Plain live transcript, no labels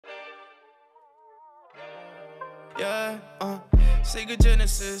yeah, Sega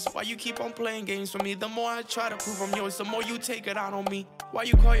Genesis. Why you keep on playing games for me? The more I try to prove I'm yours, the more you take it out on me. Why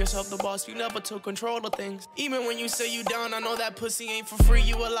you call yourself the boss? You never took control of things. Even when you say you down, I know that pussy ain't for free,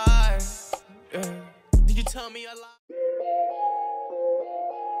 you a lie. Yeah. Did you tell me a lie?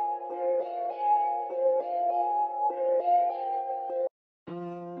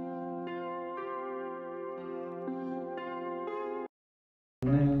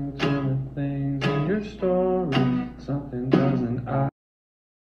 To the things in your story, something doesn't add.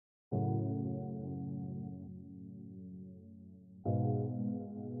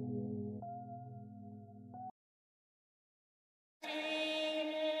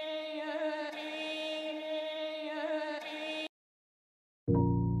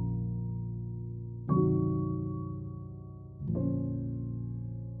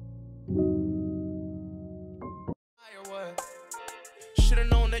 Should've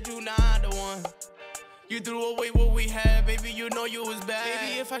known that you not the one. You threw away what we had, baby, you know you was bad.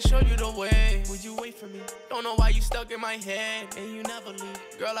 Baby, if I showed you the way, would you wait for me? Don't know why you stuck in my head, and you never leave.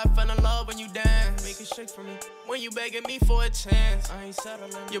 Girl, I fell in love when you dance, make it shake for me. When you begging me for a chance, I ain't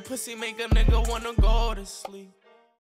settling. Your pussy make a nigga wanna go to sleep.